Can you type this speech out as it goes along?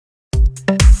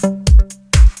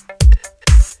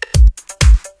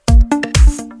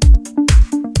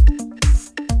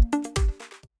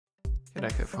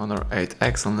Honor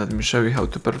 8X, and let me show you how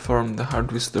to perform the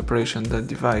hard reset operation on that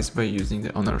device by using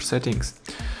the Honor settings.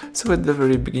 So at the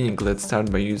very beginning, let's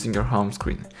start by using your home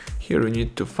screen. Here we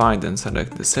need to find and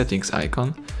select the settings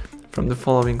icon. From the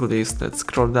following list, let's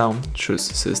scroll down, choose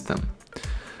System.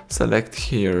 Select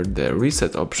here the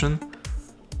Reset option,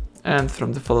 and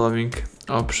from the following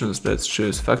options, let's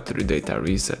choose Factory Data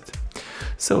Reset.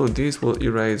 So this will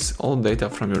erase all data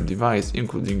from your device,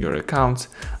 including your accounts,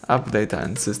 app data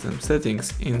and system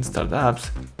settings, installed apps,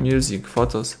 music,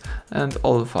 photos, and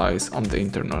all files on the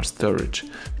internal storage.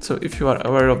 So if you are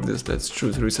aware of this, let's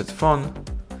choose Reset Phone,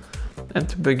 and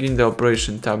to begin the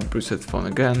operation, tap Reset Phone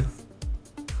again.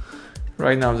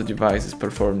 Right now the device is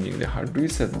performing the hard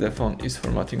reset, the phone is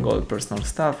formatting all personal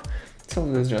stuff, so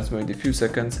let's just wait a few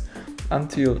seconds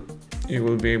until you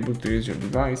will be able to use your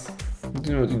device.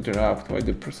 Do not interrupt while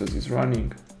the process is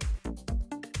running.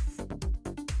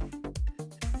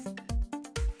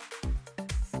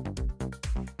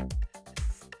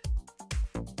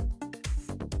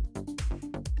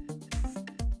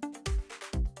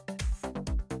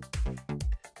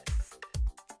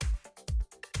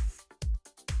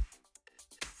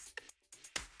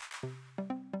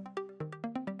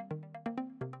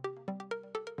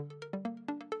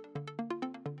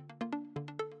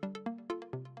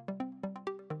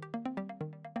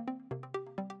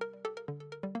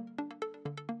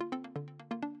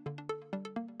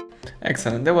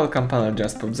 Excellent, the welcome panel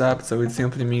just pops up, so it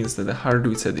simply means that the hard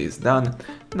reset is done.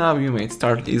 Now you may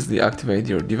start easily activate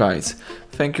your device.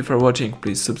 Thank you for watching,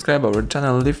 please subscribe our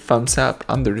channel, leave thumbs up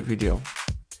under the video.